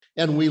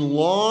And we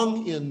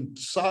long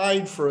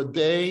inside for a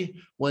day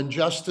when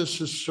justice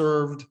is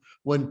served,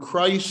 when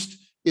Christ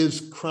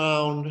is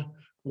crowned,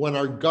 when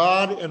our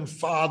God and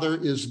Father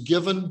is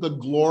given the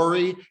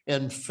glory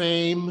and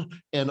fame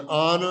and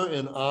honor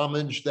and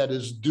homage that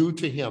is due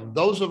to him.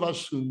 Those of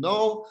us who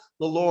know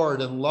the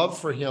Lord and love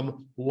for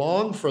him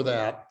long for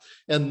that.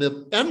 And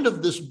the end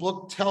of this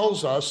book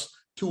tells us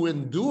to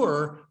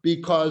endure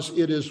because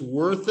it is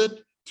worth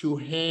it to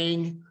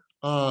hang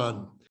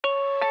on.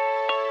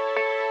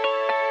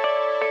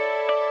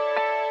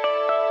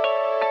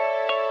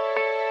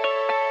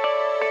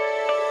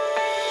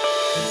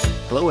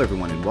 Hello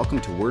everyone, and welcome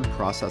to Word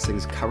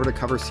Processing's Cover to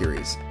Cover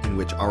series, in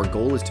which our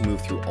goal is to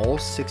move through all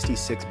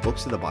 66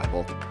 books of the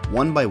Bible,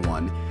 one by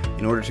one,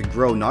 in order to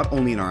grow not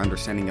only in our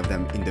understanding of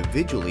them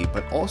individually,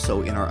 but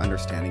also in our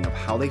understanding of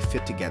how they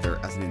fit together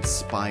as an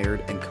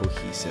inspired and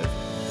cohesive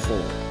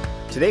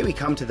whole. Today we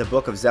come to the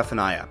book of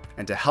Zephaniah,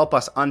 and to help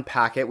us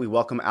unpack it, we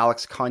welcome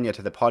Alex Kania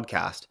to the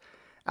podcast.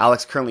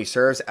 Alex currently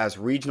serves as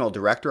Regional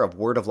Director of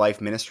Word of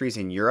Life Ministries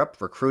in Europe,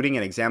 recruiting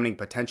and examining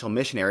potential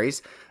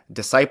missionaries,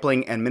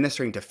 discipling and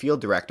ministering to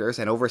field directors,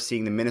 and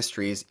overseeing the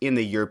ministries in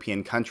the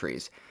European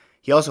countries.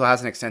 He also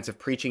has an extensive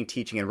preaching,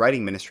 teaching, and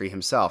writing ministry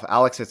himself.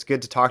 Alex, it's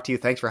good to talk to you.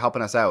 Thanks for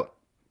helping us out.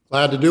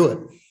 Glad to do it.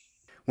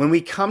 When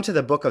we come to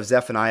the book of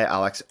Zephaniah,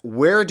 Alex,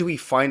 where do we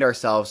find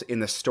ourselves in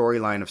the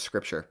storyline of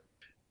Scripture?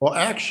 Well,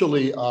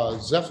 actually,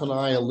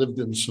 Zephaniah lived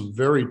in some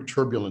very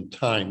turbulent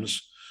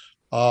times.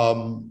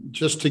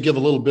 Just to give a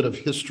little bit of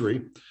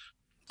history,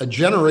 a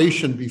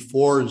generation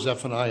before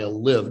Zephaniah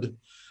lived,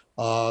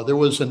 there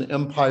was an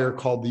empire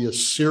called the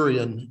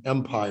Assyrian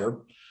Empire,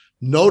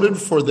 noted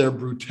for their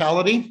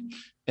brutality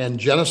and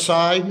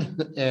genocide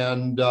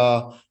and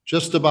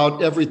just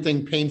about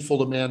everything painful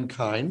to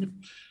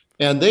mankind.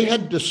 And they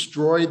had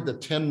destroyed the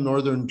 10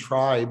 northern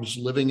tribes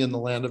living in the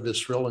land of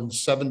Israel in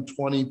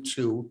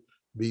 722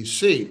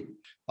 BC.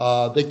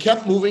 They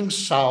kept moving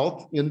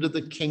south into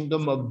the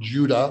kingdom of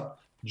Judah.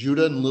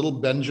 Judah and little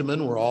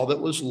Benjamin were all that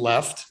was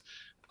left,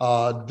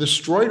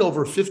 destroyed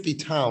over 50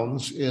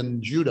 towns in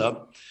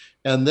Judah,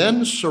 and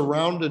then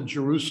surrounded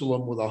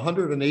Jerusalem with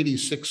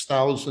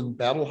 186,000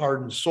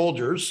 battle-hardened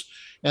soldiers.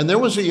 And there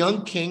was a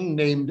young king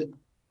named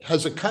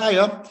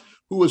Hezekiah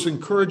who was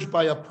encouraged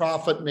by a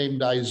prophet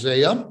named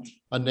Isaiah,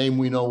 a name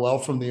we know well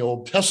from the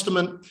Old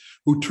Testament,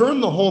 who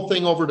turned the whole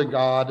thing over to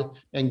God,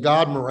 and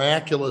God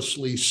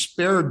miraculously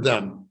spared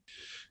them.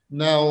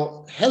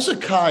 Now,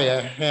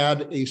 Hezekiah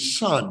had a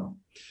son,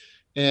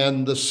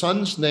 and the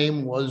son's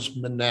name was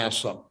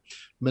Manasseh.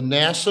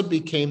 Manasseh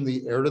became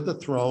the heir to the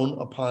throne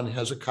upon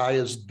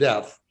Hezekiah's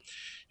death.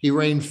 He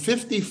reigned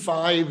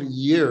 55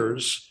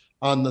 years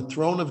on the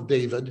throne of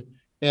David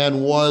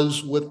and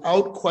was,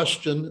 without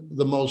question,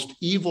 the most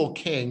evil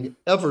king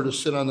ever to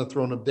sit on the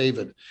throne of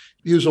David.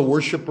 He was a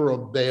worshiper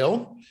of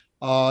Baal.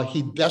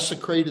 He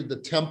desecrated the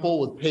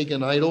temple with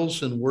pagan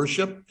idols and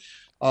worship.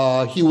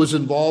 He was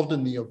involved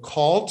in the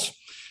occult.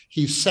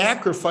 He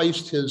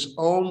sacrificed his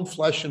own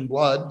flesh and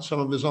blood,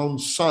 some of his own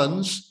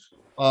sons,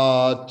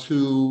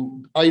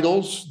 to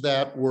idols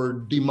that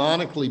were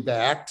demonically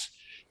backed.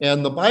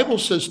 And the Bible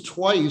says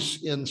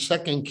twice in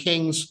 2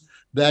 Kings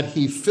that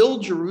he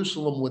filled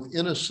Jerusalem with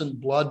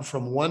innocent blood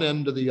from one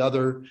end to the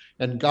other,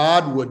 and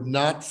God would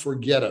not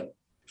forget it.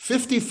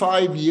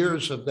 55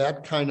 years of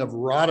that kind of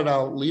rotted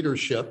out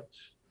leadership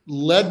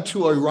led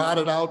to a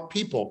rotted out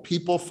people.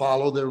 People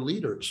follow their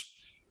leaders.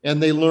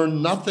 And they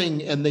learned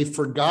nothing, and they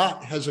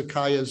forgot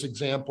Hezekiah's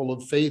example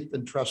of faith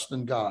and trust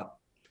in God.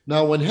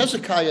 Now, when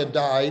Hezekiah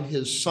died,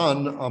 his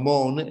son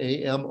Amon,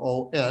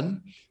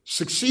 A-M-O-N,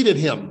 succeeded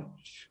him.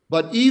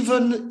 But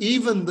even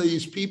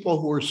these people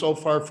who were so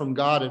far from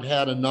God had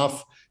had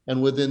enough,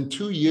 and within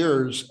 2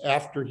 years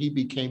after he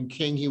became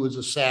king, he was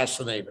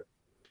assassinated,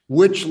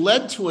 which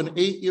led to an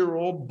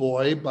 8-year-old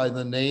boy by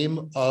the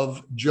name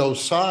of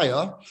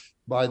Josiah,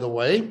 by the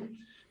way.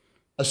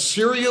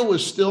 Assyria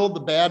was still the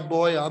bad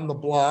boy on the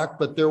block,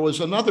 but there was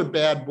another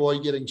bad boy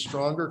getting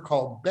stronger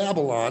called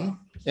Babylon.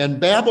 And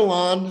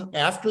Babylon,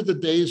 after the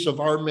days of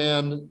our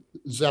man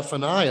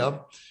Zephaniah,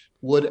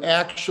 would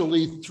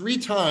actually 3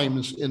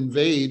 times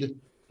invade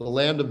the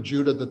land of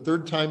Judah, the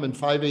third time in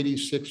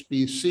 586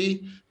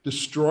 BC,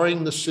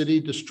 destroying the city,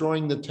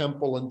 destroying the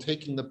temple, and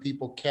taking the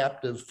people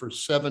captive for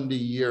 70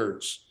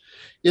 years.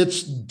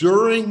 It's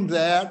during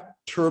that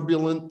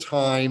turbulent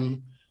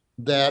time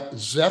that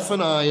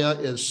Zephaniah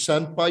is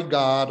sent by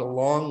God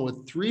along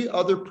with 3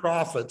 other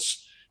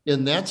prophets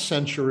in that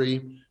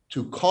century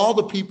to call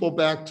the people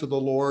back to the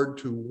Lord,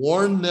 to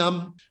warn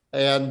them,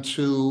 and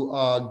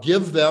to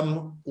give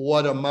them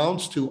what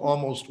amounts to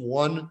almost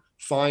one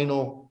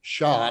final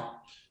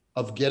shot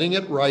of getting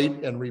it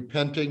right and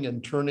repenting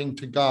and turning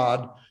to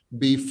God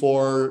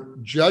before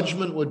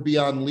judgment would be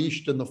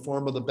unleashed in the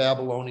form of the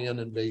Babylonian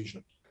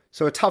invasion.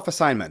 So a tough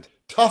assignment.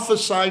 Tough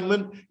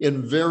assignment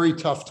in very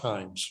tough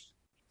times.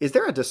 Is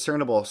there a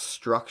discernible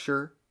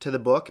structure to the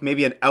book?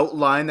 Maybe an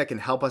outline that can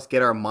help us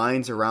get our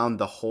minds around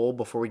the whole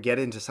before we get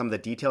into some of the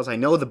details? I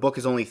know the book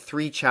is only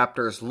 3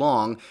 chapters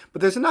long, but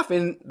there's enough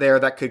in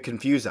there that could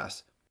confuse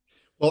us.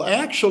 Well,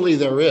 actually,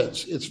 there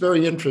is. It's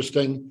very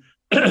interesting.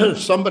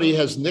 Somebody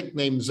has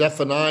nicknamed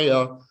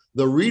Zephaniah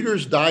the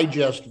Reader's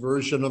Digest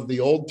version of the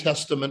Old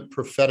Testament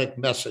prophetic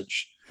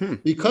message,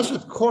 because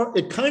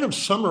it kind of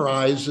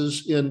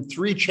summarizes in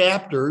 3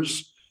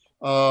 chapters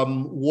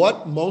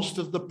what most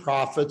of the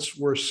prophets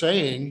were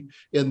saying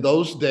in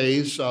those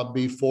days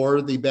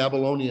before the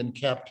Babylonian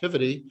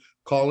captivity,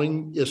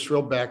 calling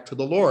Israel back to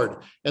the Lord.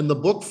 And the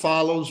book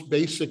follows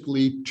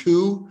basically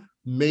 2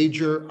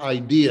 major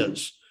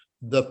ideas.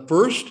 The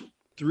first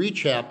 3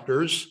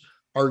 chapters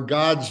are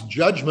God's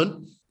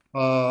judgment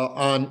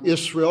on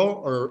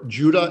Israel or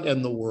Judah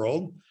and the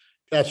world.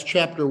 That's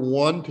chapter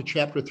 1 to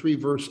chapter 3,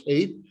 verse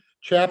 8.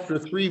 Chapter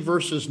 3,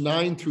 verses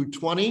 9 through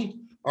 20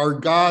 are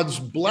God's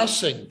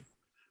blessing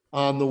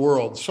on the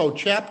world. So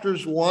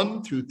chapters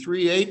 1 through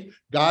 3:8,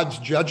 God's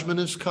judgment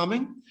is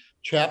coming.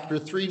 Chapter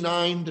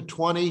 3:9 to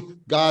 20,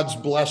 God's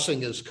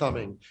blessing is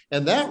coming.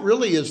 And that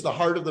really is the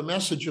heart of the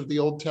message of the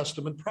Old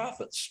Testament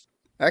prophets.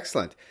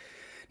 Excellent.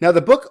 Now, the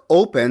book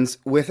opens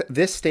with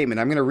this statement.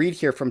 I'm going to read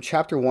here from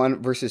chapter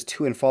 1, verses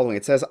 2 and following.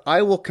 It says,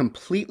 "I will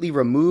completely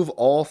remove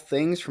all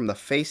things from the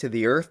face of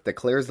the earth,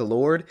 declares the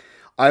Lord.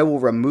 I will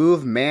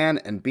remove man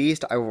and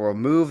beast. I will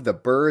remove the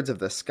birds of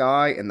the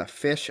sky and the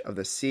fish of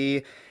the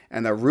sea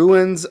and the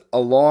ruins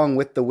along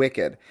with the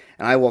wicked.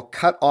 And I will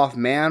cut off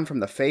man from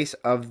the face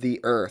of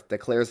the earth,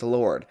 declares the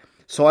Lord.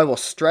 So I will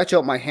stretch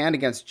out my hand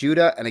against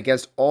Judah and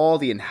against all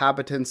the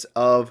inhabitants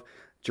of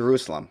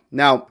Jerusalem."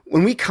 Now,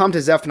 when we come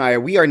to Zephaniah,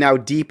 we are now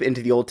deep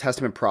into the Old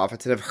Testament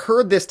prophets and have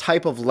heard this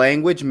type of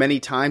language many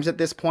times at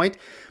this point.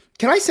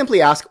 Can I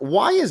simply ask,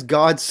 why is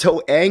God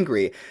so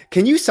angry?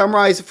 Can you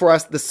summarize for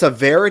us the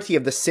severity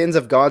of the sins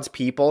of God's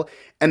people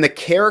and the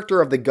character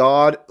of the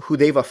God who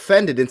they've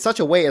offended in such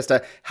a way as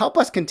to help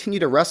us continue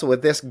to wrestle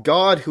with this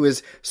God who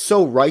is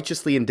so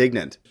righteously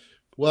indignant?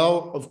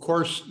 Well, of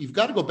course, you've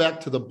got to go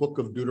back to the book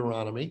of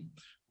Deuteronomy,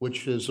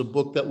 which is a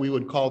book that we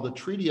would call the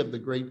Treaty of the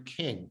Great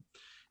King.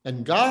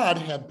 And God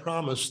had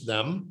promised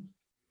them,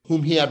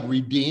 whom he had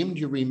redeemed,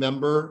 you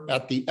remember,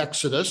 at the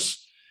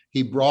Exodus.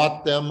 He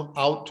brought them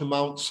out to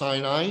Mount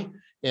Sinai,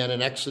 and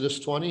in Exodus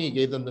 20, he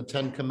gave them the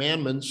 10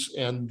 commandments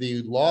and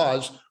the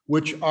laws,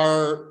 which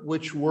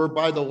were,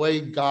 by the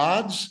way,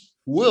 God's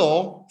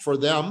will for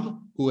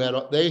them who had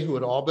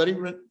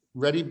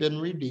already been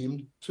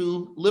redeemed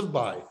to live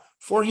by,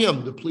 for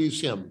him, to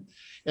please him.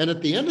 And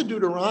at the end of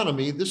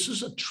Deuteronomy, this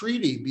is a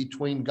treaty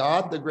between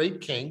God, the great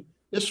king,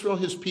 Israel,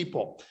 his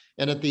people.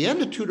 And at the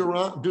end of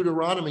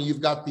Deuteronomy,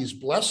 you've got these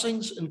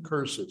blessings and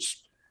curses.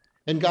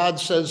 And God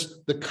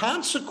says, the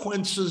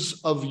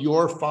consequences of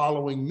your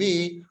following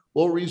me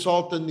will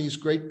result in these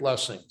great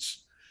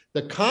blessings.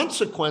 The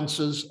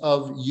consequences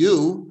of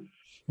you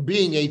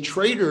being a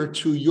traitor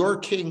to your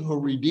king who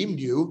redeemed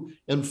you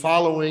and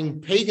following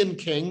pagan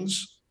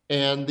kings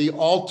and the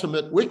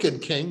ultimate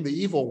wicked king, the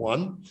evil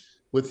one,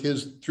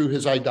 through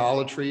his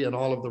idolatry and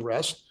all of the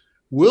rest,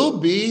 will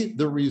be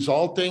the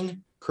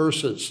resulting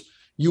curses.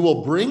 You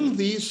will bring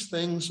these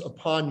things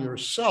upon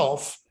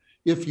yourself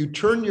if you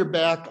turn your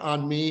back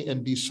on me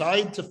and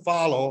decide to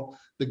follow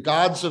the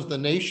gods of the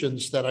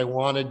nations that I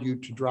wanted you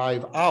to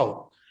drive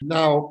out.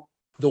 Now,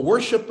 the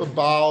worship of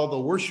Baal, the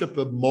worship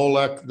of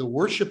Molech, the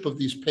worship of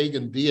these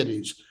pagan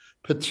deities,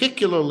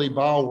 particularly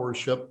Baal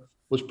worship,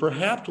 was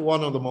perhaps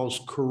one of the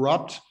most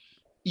corrupt,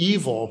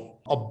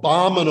 evil,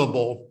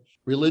 abominable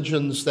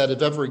religions that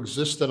have ever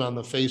existed on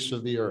the face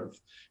of the earth.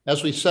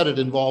 As we said, it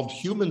involved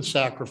human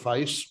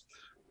sacrifice.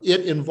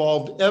 It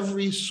involved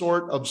every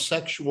sort of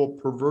sexual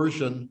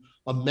perversion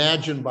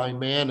imagined by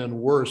man and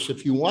worse.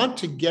 If you want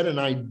to get an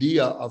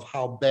idea of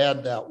how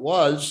bad that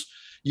was,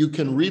 you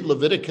can read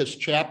Leviticus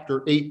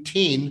chapter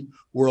 18,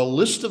 where a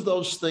list of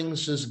those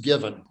things is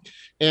given.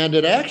 And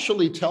it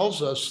actually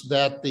tells us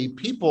that the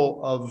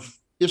people of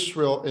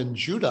Israel and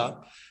Judah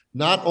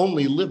not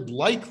only lived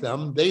like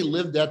them, they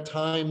lived at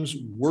times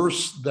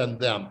worse than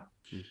them.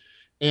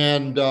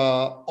 And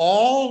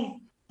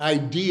all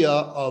idea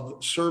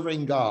of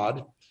serving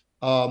God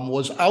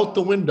was out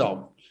the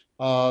window.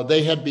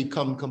 They had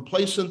become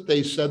complacent.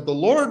 They said, the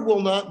Lord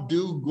will not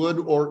do good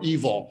or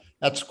evil.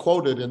 That's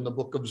quoted in the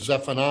book of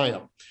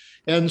Zephaniah.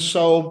 And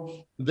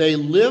so they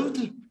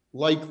lived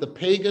like the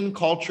pagan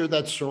culture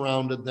that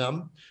surrounded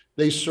them.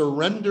 They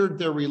surrendered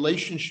their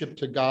relationship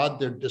to God,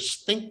 their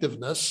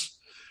distinctiveness,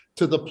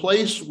 to the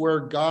place where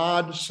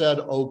God said,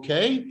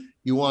 okay,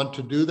 you want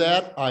to do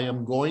that? I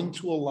am going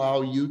to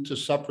allow you to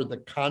suffer the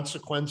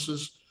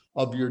consequences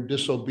of your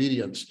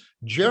disobedience.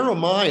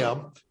 Jeremiah,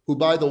 who,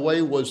 by the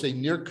way, was a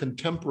near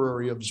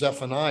contemporary of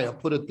Zephaniah,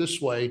 put it this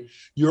way: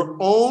 your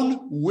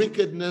own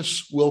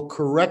wickedness will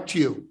correct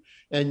you,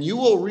 and you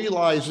will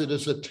realize it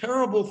is a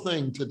terrible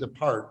thing to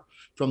depart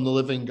from the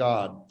living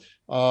God.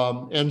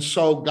 And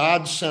so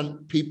God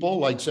sent people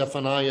like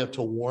Zephaniah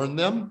to warn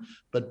them.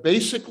 But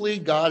basically,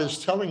 God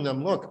is telling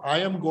them, look, I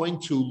am going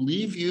to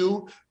leave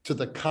you to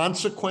the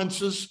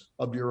consequences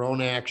of your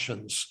own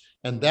actions.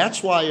 And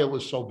that's why it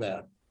was so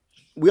bad.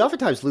 We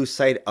oftentimes lose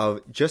sight of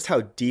just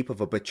how deep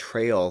of a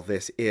betrayal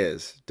this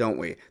is, don't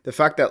we? The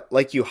fact that,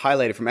 like you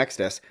highlighted from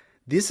Exodus,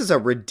 This is a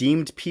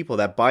redeemed people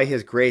that by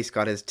his grace,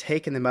 God has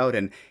taken them out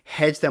and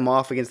hedged them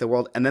off against the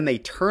world, and then they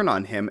turn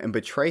on him and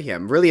betray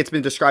him. Really, it's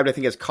been described, I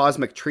think, as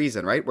cosmic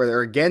treason, right? Where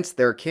they're against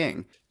their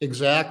king.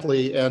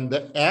 Exactly. And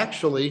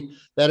actually,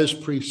 that is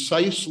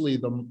precisely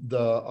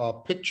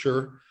the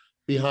picture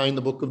behind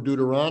the book of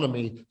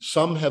Deuteronomy.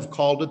 Some have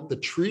called it the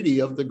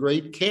treaty of the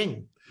great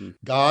king.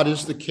 God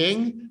is the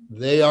king.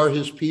 They are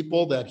his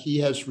people that he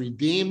has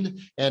redeemed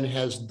and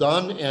has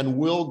done and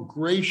will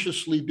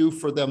graciously do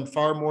for them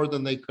far more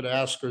than they could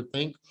ask or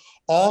think.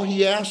 All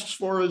he asks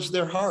for is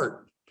their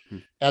heart,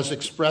 as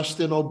expressed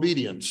in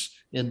obedience.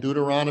 In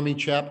Deuteronomy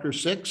chapter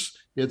 6,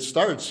 it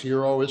starts,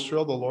 "Hear, O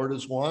Israel, the Lord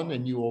is one,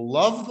 and you will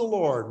love the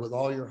Lord with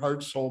all your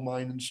heart, soul,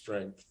 mind, and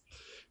strength."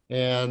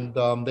 And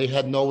they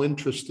had no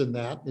interest in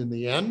that in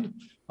the end.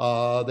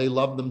 They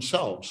loved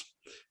themselves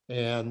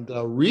and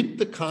reaped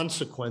the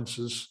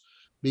consequences,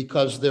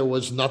 because there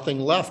was nothing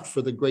left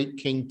for the great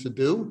king to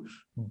do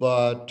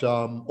but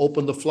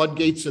open the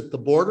floodgates at the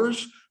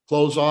borders,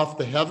 close off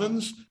the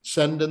heavens,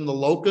 send in the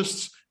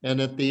locusts, and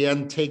at the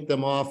end take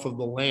them off of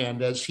the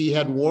land, as he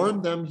had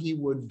warned them he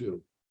would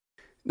do.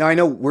 Now, I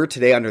know we're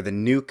today under the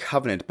new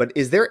covenant, but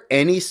is there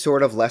any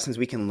sort of lessons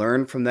we can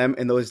learn from them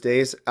in those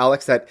days,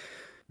 Alex, that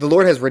the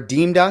Lord has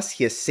redeemed us,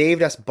 he has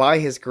saved us by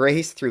his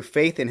grace through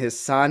faith in his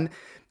Son,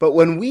 but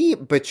when we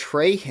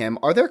betray him,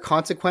 are there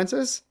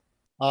consequences?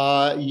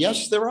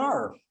 Yes, there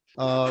are.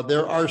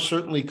 There are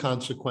certainly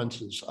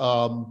consequences.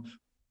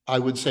 I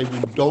would say we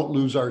don't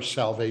lose our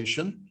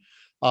salvation.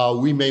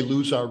 We may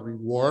lose our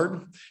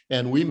reward,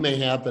 and we may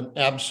have an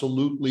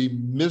absolutely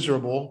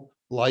miserable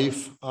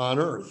life on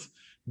earth,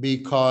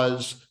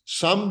 because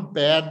some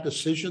bad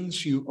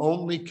decisions you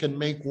only can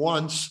make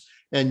once,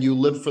 and you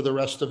live for the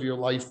rest of your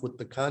life with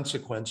the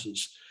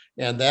consequences.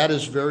 And that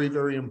is very,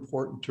 very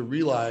important to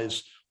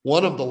realize.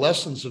 One of the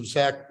lessons of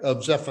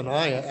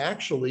Zephaniah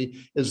actually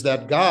is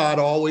that God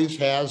always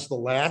has the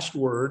last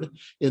word.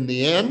 In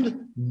the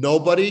end,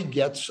 nobody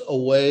gets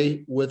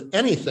away with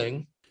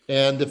anything.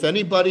 And if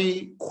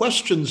anybody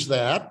questions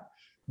that,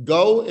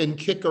 go and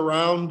kick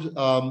around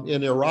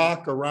in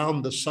Iraq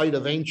around the site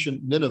of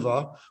ancient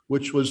Nineveh,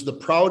 which was the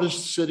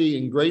proudest city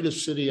and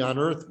greatest city on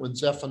earth when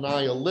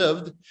Zephaniah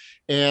lived.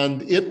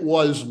 And it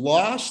was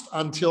lost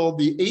until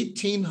the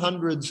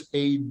 1800s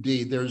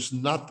AD. There's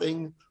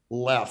nothing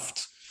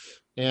left.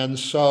 And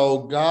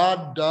so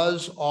God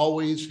does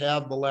always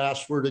have the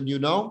last word. And you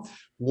know,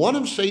 one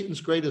of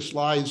Satan's greatest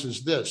lies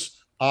is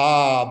this: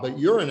 but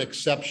you're an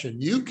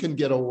exception. You can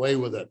get away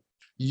with it.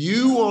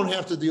 You won't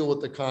have to deal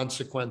with the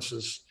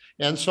consequences.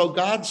 And so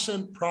God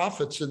sent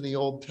prophets in the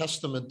Old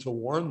Testament to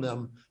warn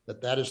them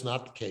that that is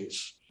not the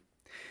case.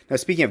 Now,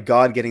 speaking of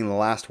God getting the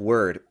last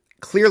word,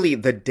 clearly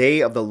the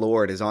day of the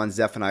Lord is on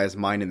Zephaniah's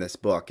mind in this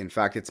book. In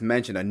fact, it's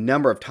mentioned a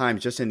number of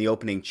times just in the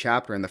opening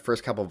chapter, in the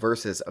first couple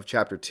verses of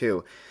chapter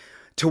 2.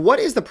 To what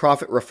is the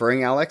prophet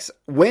referring, Alex?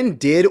 When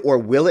did or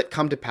will it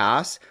come to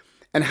pass?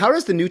 And how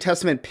does the New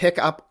Testament pick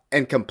up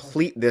and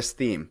complete this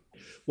theme?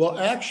 Well,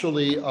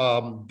 actually,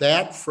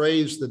 that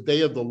phrase, the day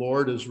of the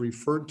Lord, is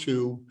referred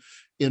to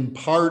in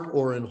part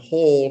or in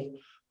whole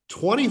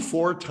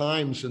 24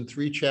 times in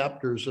 3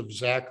 chapters of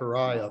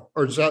Zechariah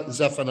or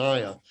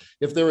Zephaniah.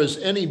 If there is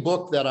any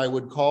book that I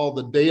would call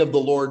the day of the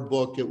Lord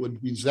book, it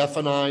would be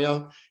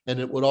Zephaniah, and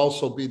it would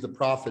also be the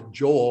prophet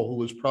Joel, who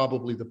was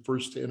probably the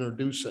first to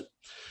introduce it.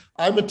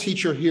 I'm a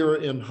teacher here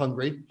in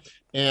Hungary,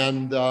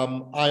 and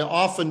I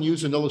often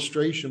use an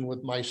illustration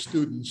with my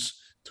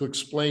students to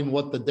explain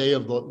what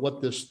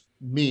what this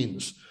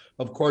means.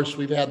 Of course,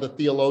 we've had the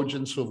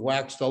theologians who have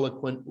waxed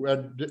eloquent,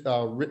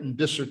 written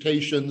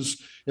dissertations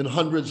in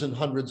hundreds and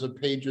hundreds of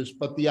pages,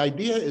 but the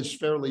idea is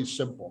fairly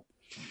simple.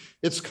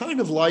 It's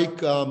kind of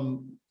like,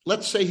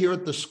 let's say here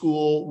at the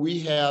school,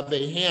 we have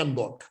a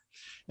handbook.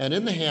 And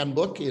in the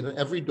handbook, in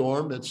every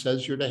dorm, it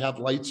says you're to have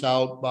lights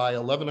out by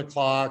 11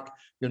 o'clock.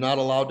 You're not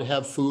allowed to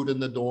have food in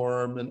the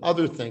dorm and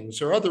other things.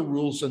 There are other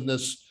rules in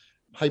this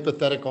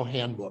hypothetical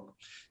handbook.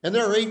 And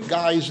there are 8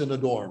 guys in a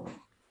dorm.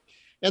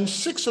 And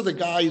 6 of the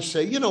guys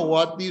say, you know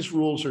what, these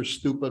rules are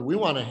stupid. We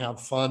want to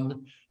have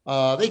fun.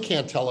 They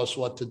can't tell us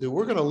what to do.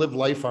 We're going to live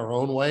life our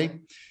own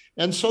way.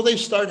 And so they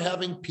start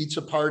having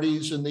pizza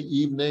parties in the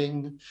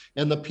evening,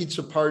 and the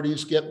pizza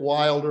parties get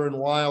wilder and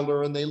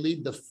wilder, and they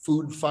lead to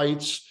food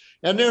fights,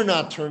 and they're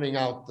not turning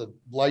out the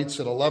lights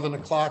at 11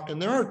 o'clock. And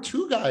there are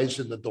 2 guys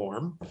in the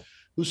dorm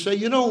who say,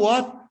 you know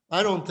what?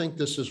 I don't think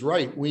this is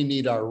right. We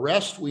need our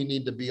rest. We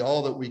need to be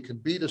all that we can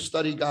be to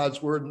study God's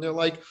word. And they're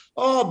like,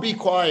 oh, be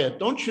quiet.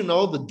 Don't you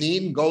know the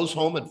dean goes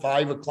home at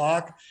 5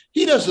 o'clock?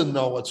 He doesn't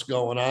know what's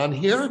going on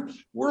here.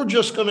 We're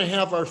just going to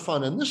have our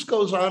fun. And this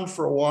goes on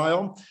for a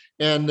while,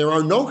 and there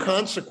are no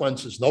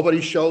consequences.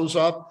 Nobody shows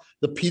up.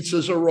 The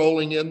pizzas are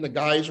rolling in. The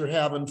guys are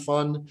having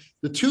fun.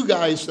 The 2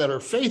 guys that are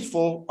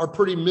faithful are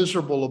pretty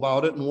miserable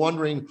about it and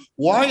wondering,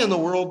 why in the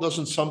world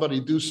doesn't somebody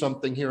do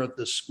something here at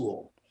this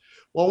school?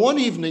 Well, one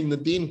evening, the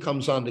dean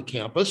comes onto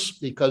campus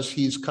because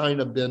he's kind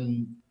of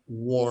been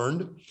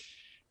warned.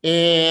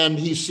 and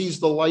he sees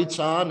the lights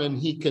on and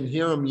he can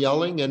hear them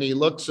yelling, and he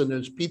looks and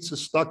there's pizza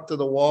stuck to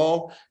the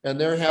wall and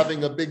they're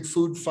having a big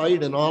food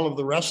fight and all of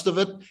the rest of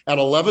it at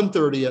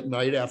 11:30 at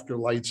night after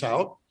lights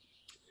out.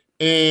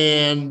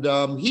 And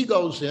he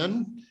goes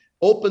in,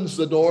 opens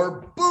the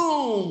door,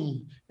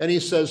 boom, and he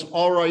says,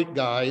 all right,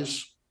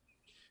 guys,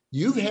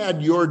 you've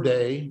had your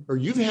day, or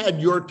you've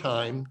had your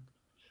time.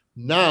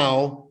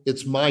 Now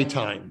it's my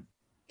time.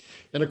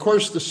 And of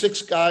course, the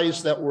 6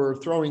 guys that were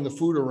throwing the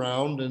food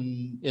around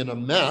and in a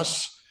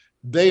mess,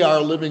 they are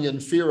living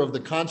in fear of the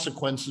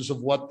consequences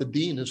of what the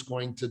dean is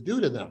going to do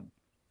to them.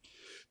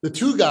 The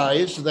 2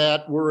 guys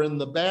that were in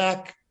the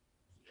back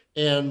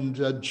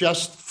and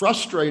just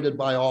frustrated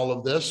by all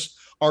of this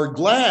are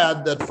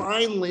glad that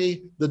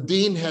finally the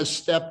dean has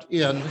stepped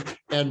in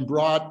and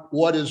brought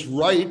what is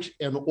right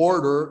and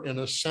order and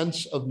a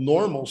sense of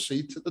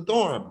normalcy to the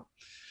dorm.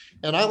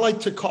 And I like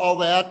to call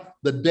that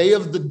the day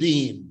of the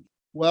dean.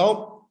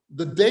 Well,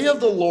 the day of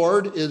the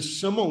Lord is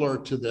similar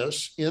to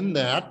this in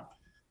that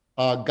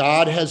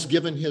God has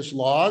given his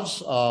laws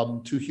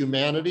to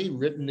humanity,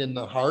 written in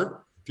the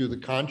heart, through the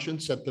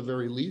conscience at the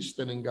very least,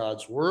 and in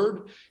God's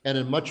word, and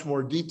in much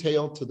more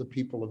detail to the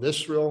people of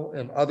Israel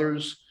and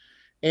others.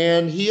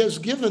 And he has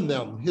given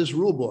them his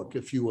rule book,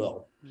 if you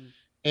will.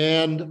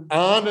 And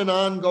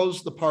on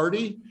goes the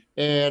party.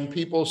 And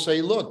people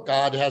say, look,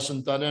 God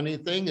hasn't done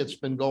anything. It's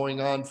been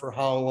going on for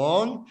how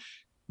long?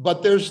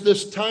 But there's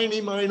this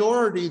tiny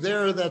minority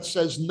there that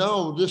says,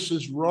 no, this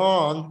is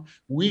wrong.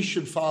 We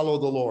should follow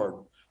the Lord.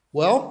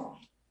 Well,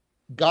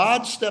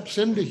 God steps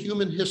into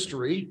human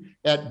history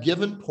at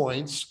given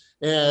points,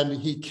 and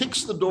he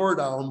kicks the door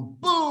down,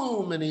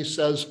 boom, and he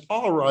says,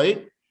 all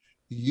right,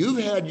 you've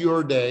had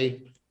your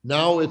day.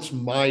 Now it's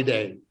my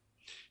day.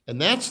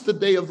 And that's the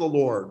day of the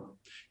Lord.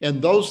 And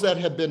those that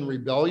have been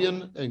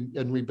rebellion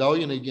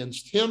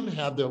against him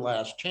have their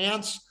last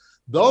chance.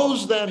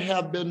 Those that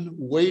have been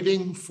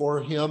waiting for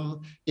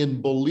him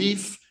in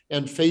belief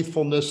and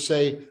faithfulness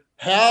say,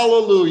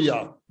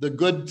 hallelujah, the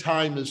good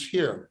time is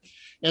here.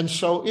 And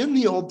so in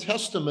the Old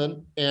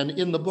Testament and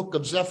in the book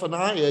of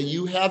Zephaniah,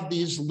 you have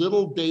these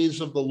little days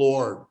of the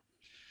Lord.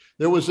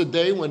 There was a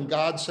day when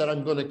God said,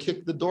 I'm going to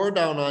kick the door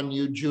down on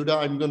you, Judah.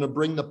 I'm going to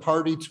bring the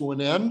party to an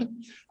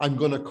end. I'm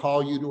going to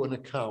call you to an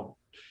account.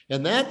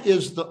 And that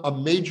is a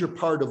major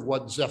part of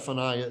what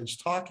Zephaniah is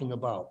talking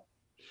about.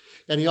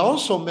 And he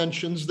also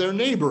mentions their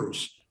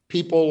neighbors,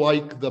 people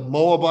like the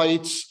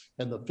Moabites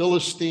and the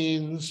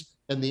Philistines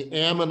and the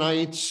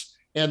Ammonites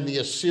and the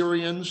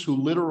Assyrians, who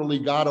literally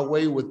got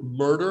away with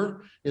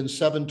murder in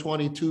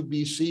 722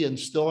 BC and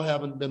still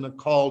haven't been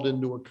called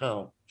into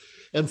account.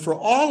 And for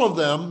all of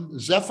them,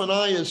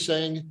 Zephaniah is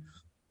saying,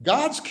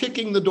 God's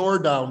kicking the door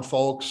down,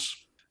 folks.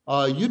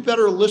 You'd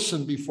better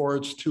listen before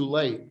it's too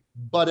late.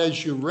 But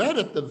as you read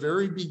at the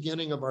very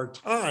beginning of our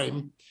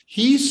time,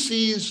 he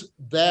sees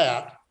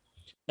that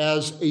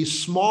as a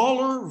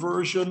smaller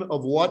version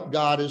of what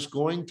God is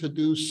going to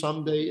do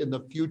someday in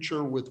the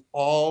future with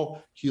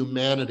all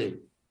humanity.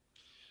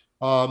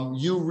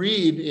 You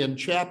read in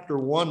chapter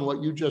 1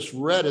 what you just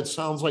read, it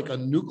sounds like a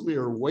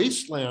nuclear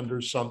wasteland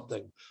or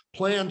something.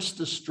 Plants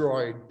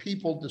destroyed,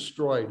 people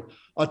destroyed,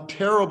 a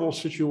terrible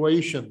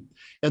situation.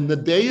 And the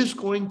day is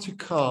going to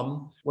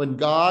come when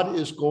God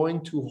is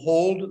going to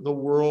hold the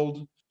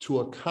world to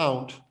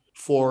account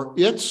for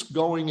its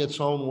going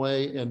its own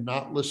way and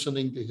not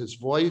listening to his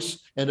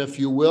voice. And if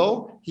you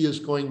will, he is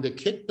going to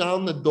kick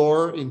down the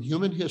door in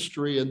human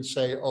history and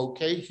say,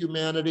 okay,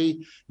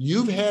 humanity,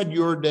 you've had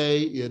your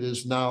day. It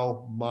is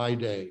now my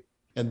day.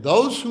 And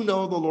those who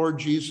know the Lord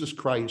Jesus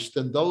Christ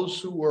and those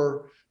who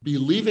were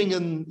believing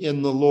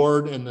in the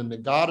Lord and in the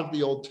God of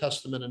the Old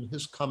Testament and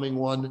his coming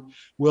one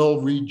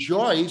will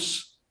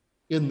rejoice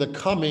in the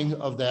coming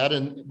of that.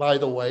 And by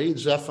the way,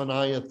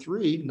 Zephaniah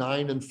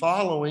 3:9 and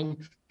following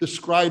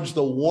describes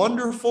the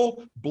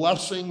wonderful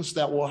blessings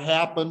that will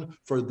happen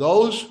for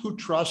those who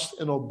trust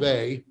and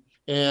obey.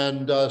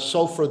 And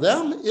so for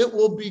them, it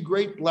will be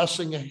great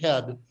blessing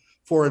ahead.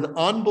 For an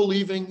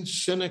unbelieving,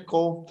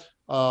 cynical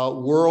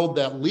world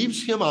that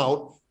leaves him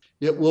out,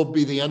 it will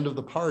be the end of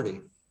the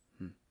party.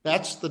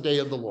 That's the day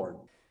of the Lord.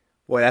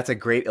 Boy, that's a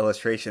great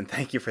illustration.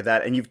 Thank you for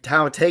that. And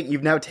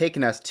you've now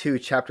taken us to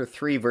chapter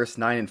 3, verse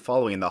 9 and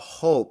following, and the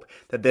hope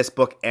that this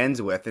book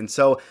ends with. And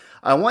so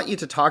I want you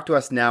to talk to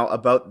us now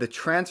about the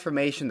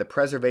transformation, the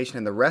preservation,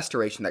 and the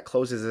restoration that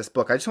closes this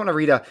book. I just want to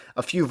read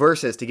a few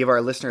verses to give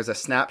our listeners a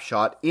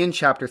snapshot in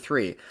chapter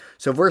 3.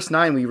 So verse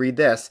 9, we read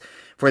this: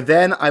 "For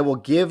then I will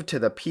give to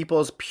the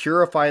peoples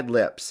purified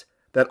lips,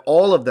 that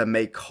all of them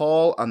may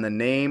call on the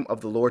name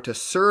of the Lord to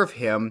serve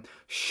him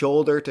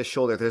shoulder to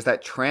shoulder." There's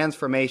that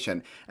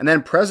transformation. And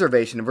then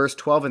preservation in verse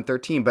 12 and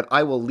 13. "But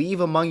I will leave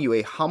among you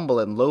a humble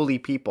and lowly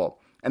people,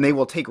 and they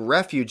will take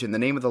refuge in the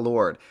name of the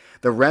Lord.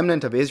 The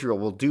remnant of Israel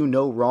will do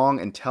no wrong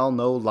and tell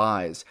no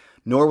lies,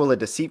 nor will a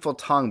deceitful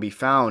tongue be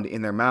found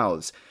in their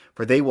mouths.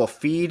 For they will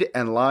feed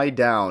and lie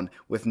down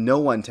with no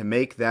one to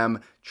make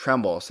them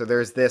tremble." So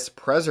there's this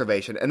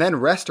preservation and then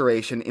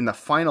restoration in the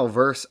final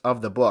verse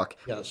of the book.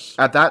 Yes.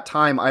 "At that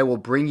time I will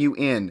bring you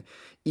in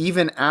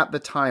even at the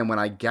time when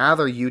I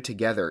gather you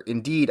together.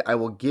 Indeed, I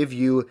will give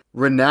you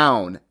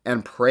renown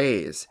and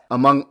praise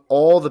among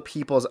all the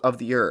peoples of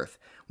the earth,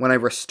 when I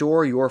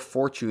restore your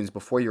fortunes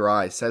before your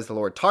eyes, says the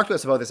Lord. Talk to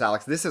us about this,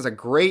 Alex. This is a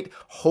great,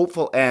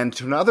 hopeful end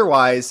to an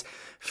otherwise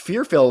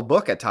fear-filled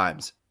book at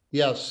times.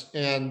 Yes,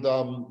 and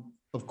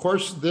of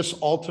course, this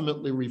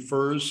ultimately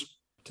refers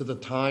to the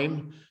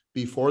time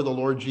before the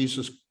Lord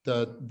Jesus,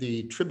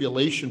 the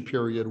tribulation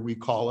period, we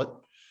call it,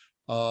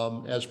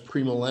 as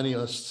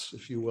premillennialists,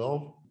 if you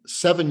will.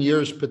 7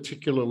 years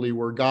particularly,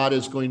 where God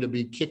is going to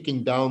be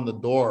kicking down the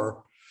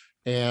door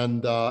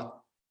and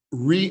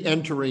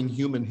re-entering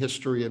human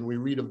history. And we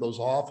read of those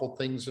awful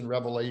things in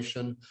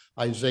Revelation.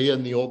 Isaiah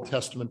and the Old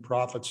Testament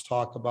prophets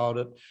talk about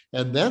it.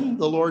 And then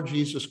the Lord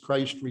Jesus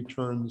Christ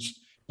returns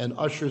and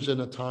ushers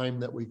in a time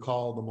that we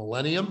call the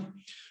millennium.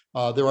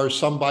 There are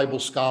some Bible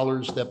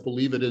scholars that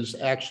believe it is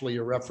actually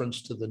a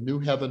reference to the new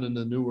heaven and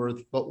the new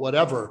earth, but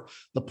whatever.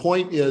 The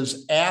point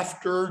is,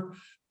 after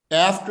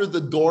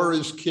the door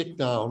is kicked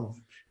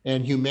down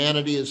and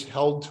humanity is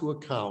held to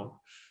account,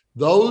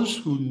 those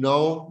who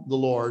know the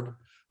Lord,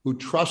 who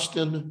trust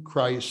in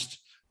Christ,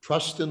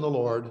 trust in the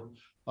Lord,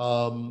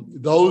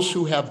 those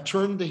who have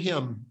turned to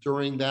him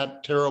during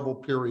that terrible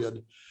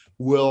period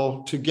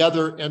will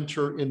together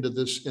enter into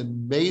this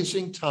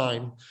amazing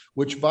time,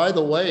 which, by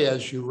the way,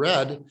 as you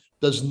read,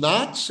 does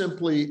not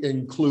simply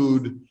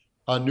include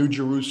New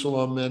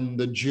Jerusalem and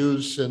the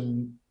Jews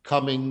and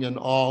coming and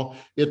all.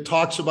 It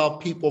talks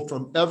about people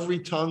from every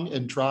tongue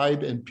and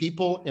tribe and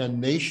people and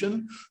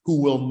nation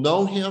who will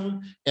know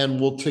him and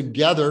will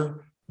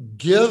together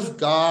give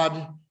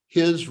God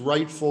his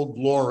rightful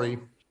glory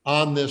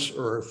on this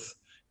earth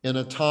in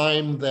a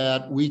time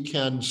that we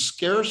can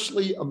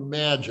scarcely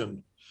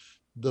imagine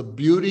the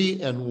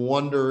beauty and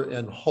wonder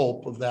and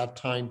hope of that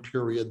time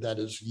period that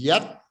is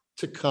yet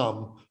to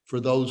come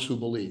for those who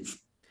believe.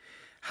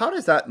 How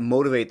does that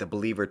motivate the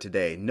believer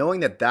today?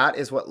 Knowing that that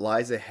is what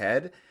lies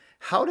ahead,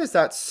 how does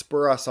that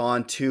spur us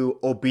on to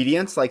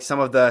obedience, like some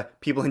of the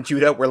people in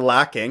Judah were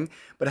lacking?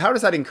 But how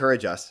does that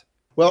encourage us?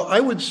 Well, I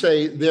would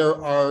say there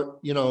are,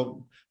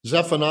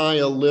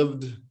 Zephaniah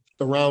lived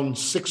around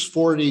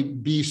 640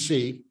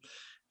 BC,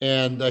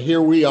 and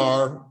here we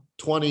are,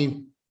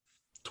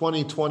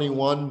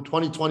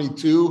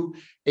 2022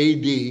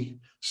 AD,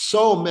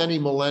 so many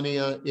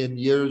millennia in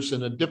years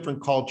in a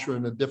different culture,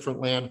 in a different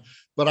land.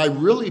 But I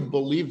really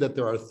believe that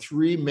there are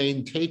three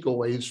main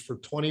takeaways for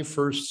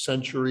 21st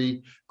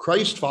century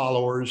Christ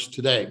followers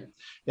today.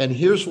 And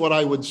here's what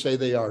I would say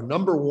they are.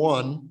 Number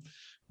one,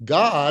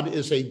 God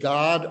is a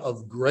God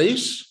of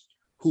grace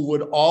who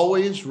would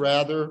always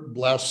rather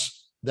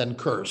bless than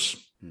curse.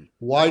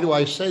 Why do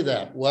I say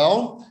that?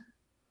 Well,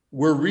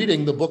 we're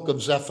reading the book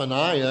of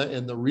Zephaniah,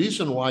 and the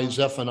reason why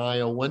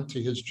Zephaniah went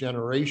to his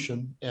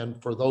generation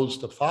and for those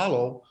to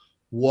follow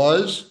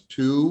was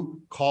to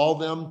call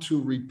them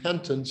to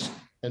repentance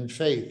and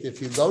faith.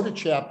 If you go to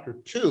chapter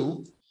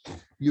 2,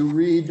 you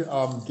read,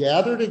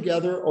 gather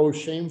together, O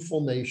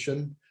shameful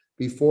nation,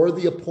 before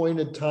the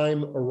appointed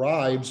time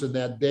arrives and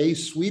that day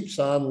sweeps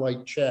on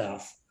like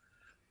chaff.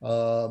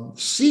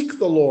 Seek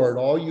the Lord,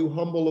 all you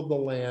humble of the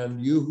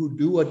land, you who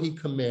do what he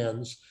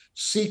commands.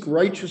 Seek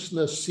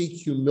righteousness, seek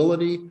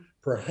humility.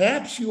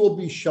 Perhaps you will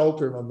be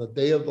sheltered on the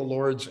day of the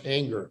Lord's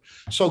anger.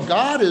 So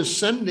God is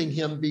sending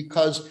him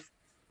because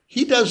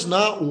he does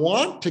not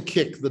want to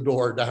kick the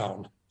door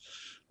down.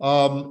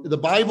 The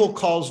Bible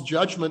calls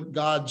judgment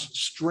God's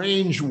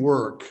strange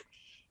work,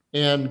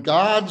 and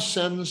God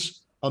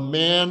sends a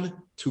man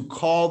to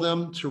call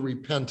them to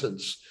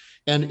repentance.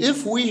 And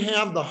if we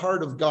have the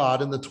heart of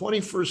God in the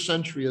 21st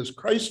century as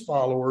Christ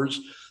followers,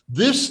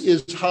 this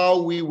is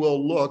how we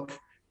will look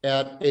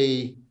at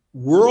a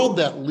world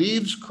that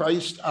leaves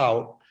Christ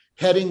out,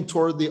 heading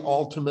toward the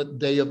ultimate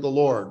day of the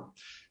Lord.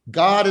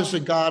 God is a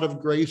God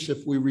of grace.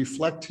 If we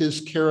reflect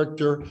his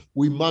character,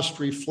 we must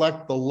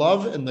reflect the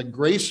love and the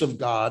grace of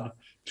God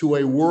to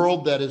a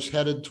world that is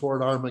headed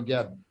toward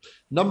Armageddon.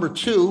 Number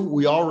two,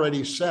 we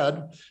already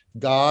said,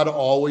 God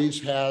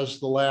always has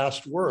the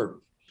last word.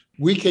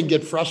 We can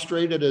get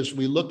frustrated as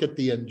we look at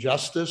the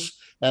injustice,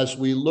 as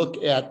we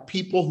look at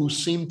people who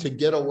seem to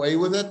get away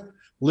with it,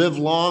 live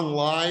long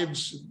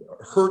lives,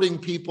 hurting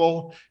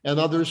people, and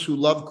others who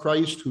love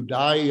Christ, who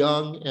die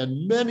young,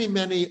 and many,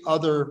 many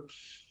other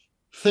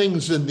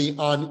things in the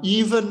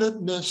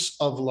unevenness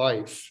of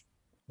life.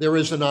 There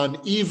is an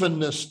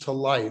unevenness to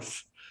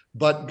life,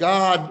 but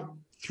God,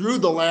 through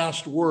the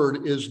last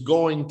word, is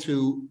going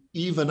to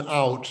even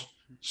out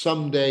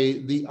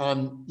someday the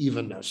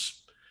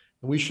unevenness.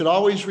 And we should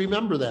always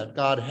remember that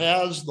God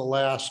has the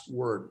last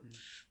word.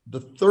 The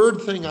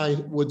third thing I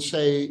would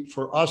say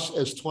for us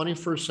as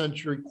 21st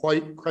century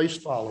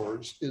Christ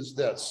followers is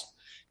this.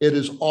 It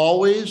is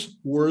always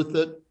worth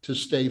it to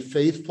stay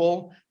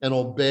faithful and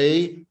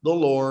obey the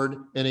Lord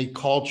in a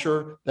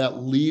culture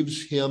that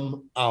leaves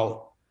him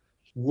out.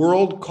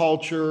 World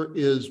culture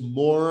is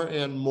more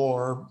and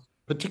more,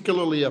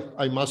 particularly,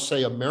 I must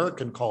say,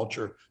 American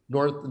culture,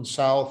 North and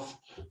South,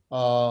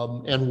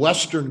 and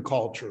Western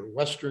culture,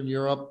 Western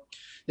Europe.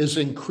 is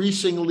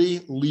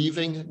increasingly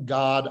leaving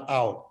God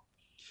out.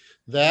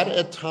 That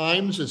at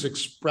times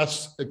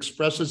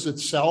expresses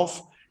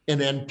itself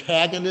in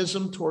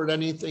antagonism toward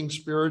anything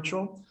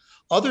spiritual.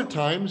 Other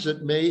times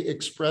it may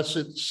express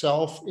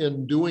itself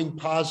in doing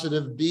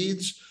positive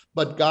deeds,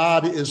 but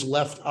God is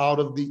left out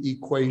of the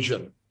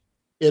equation.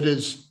 It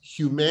is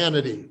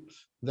humanity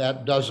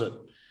that does it.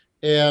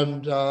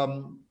 And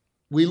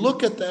we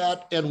look at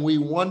that and we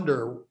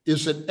wonder,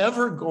 is it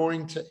ever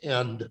going to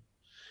end?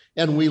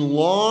 And we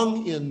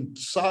long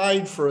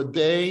inside for a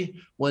day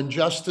when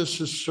justice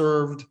is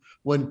served,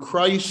 when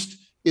Christ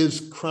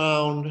is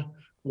crowned,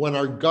 when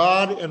our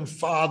God and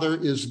Father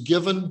is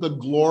given the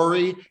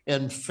glory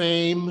and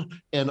fame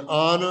and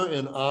honor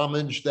and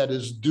homage that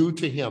is due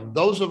to him.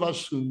 Those of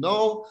us who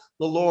know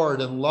the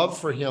Lord and love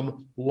for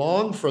him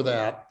long for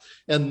that.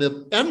 And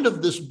the end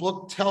of this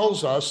book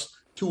tells us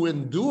to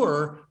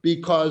endure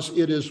because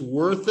it is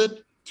worth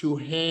it to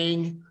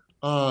hang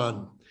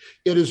on.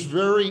 It is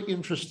very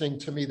interesting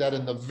to me that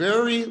in the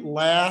very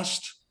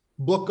last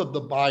book of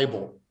the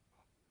Bible,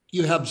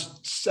 you have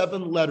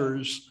 7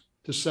 letters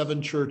to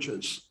 7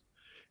 churches.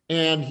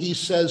 And he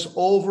says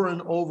over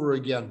and over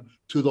again,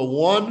 to the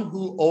one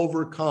who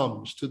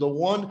overcomes,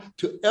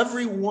 to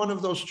every one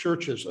of those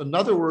churches. In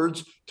other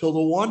words, to the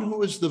one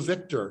who is the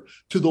victor,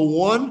 to the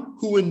one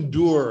who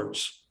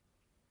endures.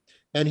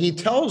 And he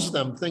tells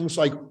them things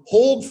like,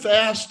 hold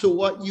fast to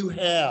what you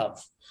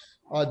have.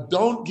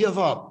 Don't give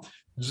up.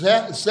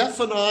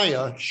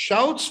 Zephaniah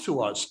shouts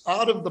to us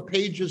out of the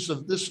pages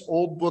of this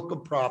old book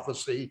of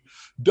prophecy,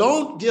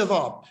 don't give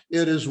up.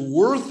 It is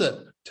worth it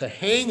to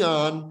hang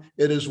on.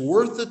 It is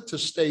worth it to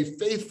stay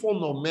faithful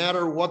no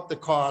matter what the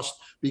cost,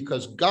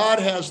 because God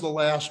has the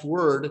last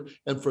word.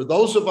 And for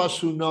those of us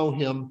who know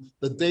him,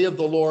 the day of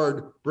the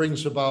Lord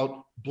brings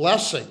about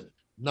blessing,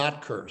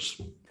 not curse.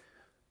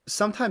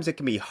 Sometimes it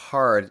can be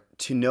hard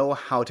to know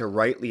how to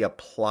rightly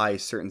apply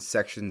certain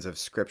sections of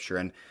Scripture,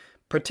 and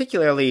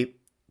particularly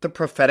the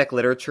prophetic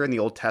literature in the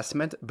Old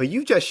Testament, but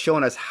you've just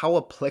shown us how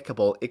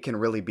applicable it can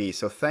really be.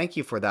 So thank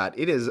you for that.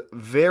 It is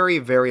very,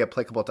 very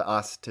applicable to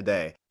us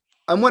today.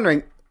 I'm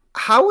wondering,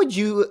 how would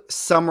you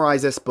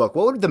summarize this book?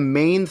 What would the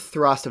main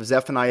thrust of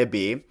Zephaniah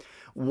be?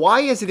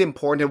 Why is it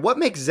important? And what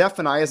makes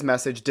Zephaniah's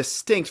message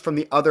distinct from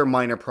the other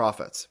minor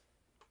prophets?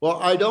 Well,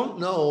 I don't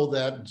know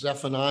that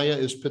Zephaniah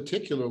is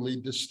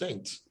particularly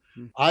distinct.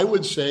 I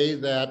would say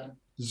that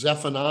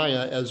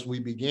Zephaniah, as we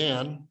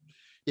began,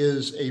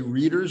 is a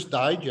Reader's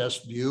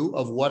Digest view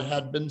of what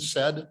had been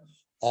said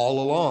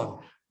all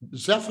along.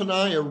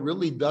 Zephaniah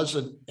really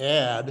doesn't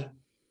add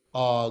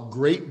a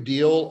great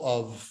deal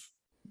of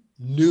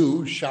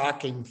new,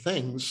 shocking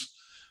things.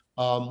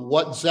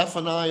 What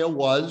Zephaniah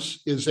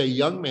is a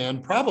young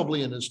man,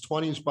 probably in his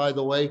 20s, by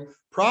the way,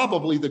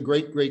 probably the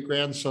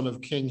great-great-grandson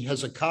of King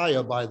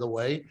Hezekiah, by the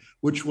way,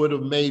 which would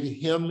have made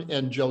him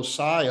and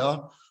Josiah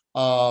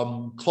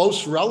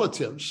close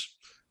relatives.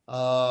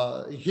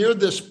 Here,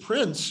 this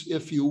prince,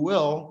 if you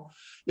will,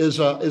 is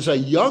a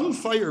young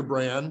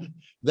firebrand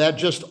that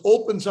just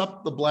opens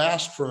up the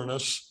blast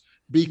furnace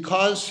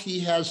because he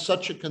has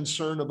such a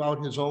concern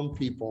about his own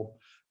people,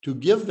 to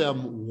give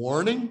them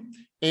warning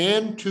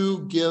and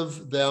to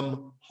give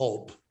them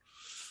hope.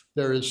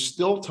 There is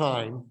still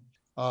time.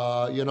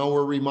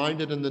 We're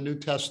reminded in the New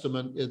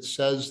Testament, it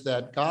says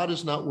that God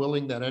is not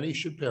willing that any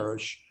should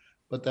perish,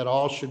 but that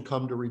all should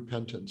come to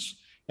repentance.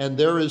 And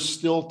there is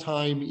still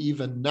time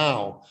even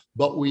now,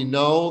 but we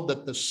know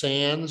that the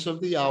sands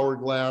of the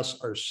hourglass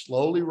are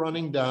slowly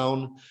running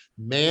down.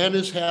 Man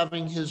is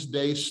having his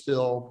day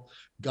still.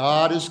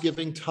 God is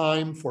giving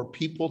time for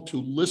people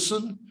to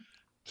listen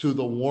to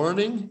the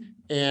warning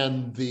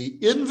and the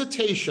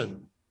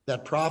invitation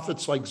that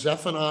prophets like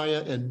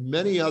Zephaniah and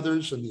many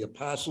others and the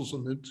apostles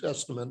in the New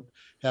Testament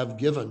have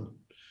given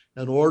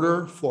in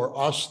order for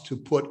us to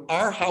put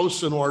our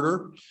house in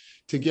order,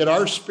 to get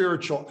our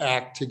spiritual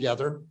act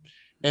together,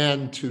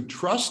 and to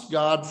trust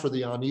God for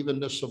the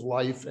unevenness of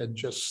life and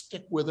just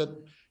stick with it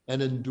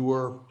and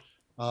endure.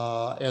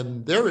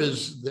 And there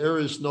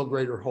is no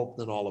greater hope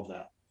than all of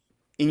that.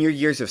 In your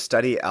years of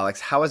study, Alex,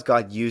 how has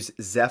God used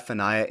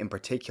Zephaniah in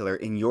particular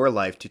in your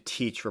life to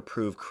teach,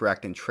 reprove,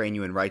 correct, and train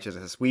you in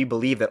righteousness? We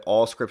believe that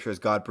all Scripture is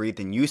God-breathed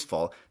and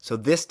useful, so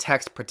this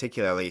text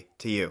particularly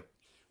to you.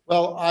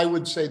 Well, I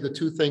would say the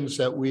two things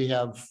that we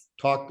have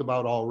talked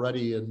about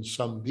already in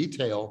some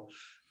detail,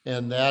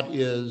 and that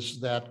is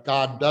that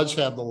God does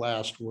have the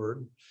last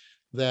word,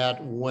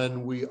 that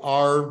when we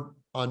are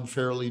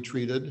unfairly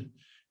treated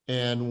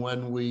and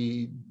when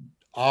we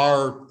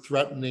are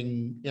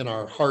threatening in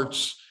our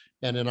hearts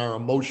and in our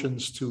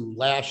emotions to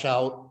lash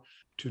out,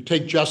 to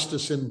take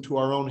justice into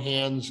our own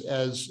hands,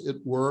 as it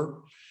were,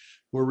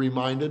 we're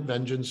reminded,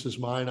 vengeance is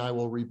mine, I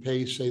will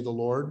repay, say the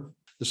Lord.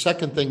 The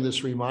second thing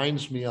this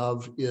reminds me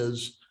of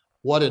is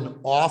what an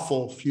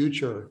awful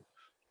future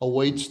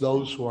awaits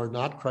those who are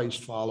not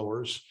Christ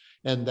followers,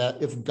 and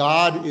that if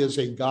God is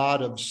a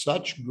God of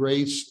such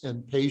grace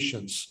and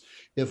patience,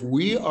 if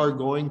we are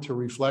going to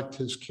reflect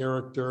his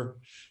character,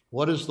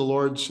 what does the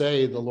Lord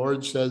say? The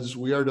Lord says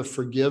we are to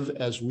forgive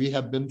as we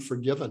have been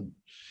forgiven.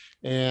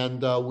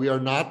 And we are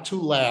not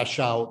to lash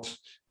out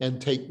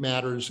and take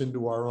matters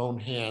into our own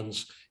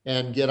hands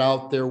and get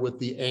out there with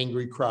the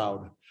angry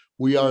crowd.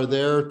 We are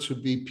there to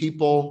be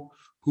people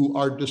who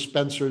are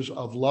dispensers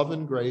of love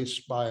and grace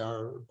by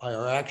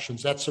our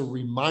actions. That's a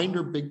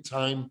reminder big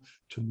time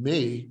to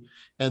me.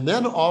 And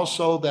then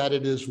also that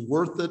it is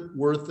worth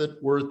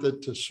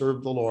it to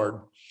serve the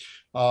Lord.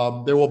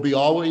 There will be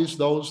always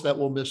those that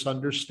will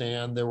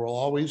misunderstand. There will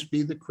always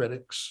be the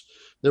critics.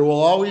 There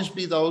will always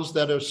be those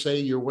that are say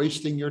you're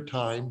wasting your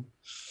time.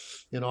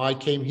 I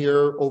came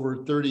here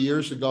over 30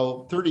 years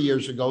ago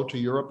to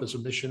Europe as a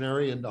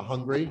missionary into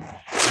Hungary.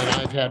 And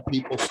I've had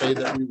people say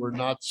that we were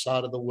not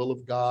sought of the will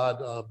of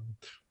God.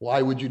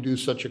 Why would you do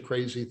such a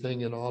crazy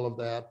thing and all of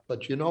that?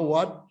 But you know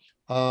what?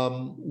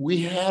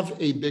 We have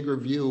a bigger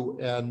view,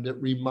 and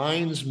it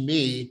reminds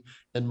me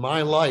in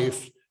my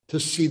life to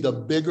see the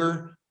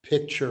bigger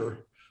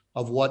picture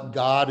of what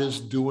God is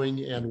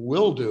doing and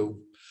will do.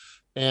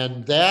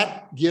 And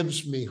that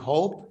gives me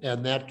hope,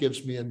 and that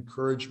gives me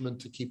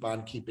encouragement to keep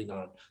on keeping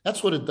on.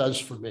 That's what it does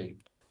for me.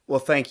 Well,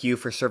 thank you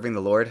for serving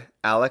the Lord,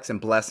 Alex, and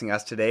blessing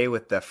us today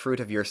with the fruit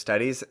of your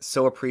studies.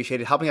 So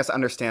appreciated, helping us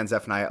understand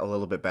Zephaniah a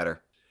little bit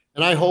better.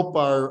 And I hope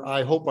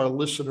our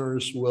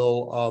listeners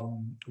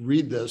will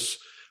read this.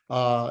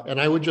 And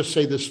I would just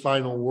say this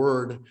final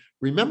word.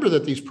 Remember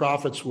that these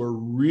prophets were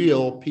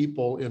real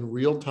people in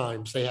real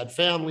times. They had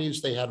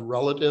families, they had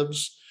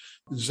relatives.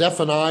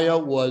 Zephaniah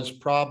was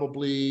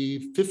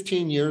probably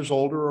 15 years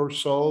older or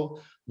so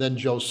than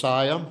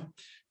Josiah.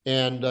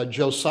 And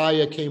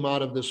Josiah came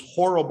out of this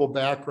horrible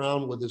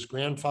background with his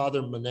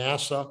grandfather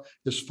Manasseh,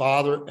 his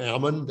father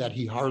Ammon, that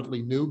he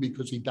hardly knew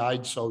because he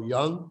died so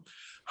young.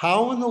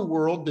 How in the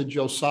world did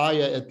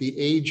Josiah at the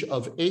age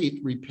of 8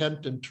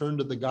 repent and turn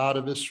to the God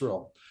of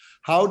Israel?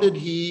 How did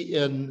he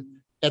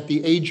at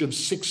the age of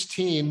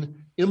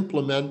 16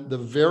 implement the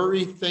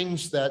very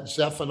things that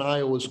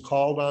Zephaniah was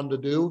called on to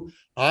do?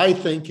 I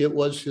think it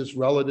was his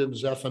relative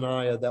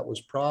Zephaniah that was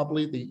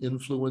probably the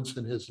influence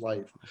in his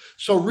life.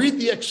 So read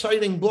the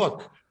exciting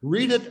book.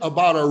 Read it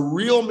about a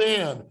real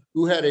man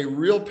who had a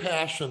real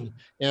passion,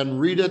 and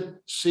read it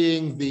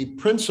seeing the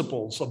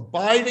principles,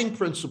 abiding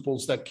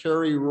principles that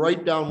carry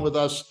right down with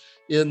us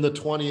in the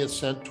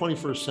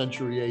 21st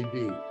century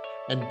AD.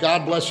 And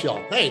God bless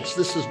y'all. Thanks.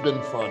 This has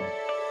been fun.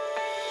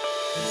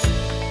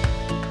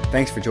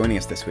 Thanks for joining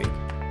us this week.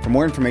 For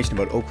more information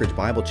about Oak Ridge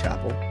Bible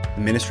Chapel,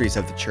 the ministries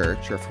of the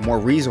church, or for more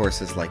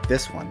resources like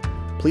this one,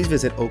 please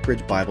visit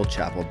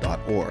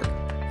oakridgebiblechapel.org.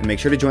 And make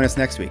sure to join us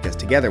next week as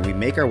together we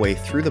make our way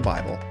through the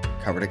Bible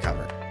cover to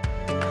cover.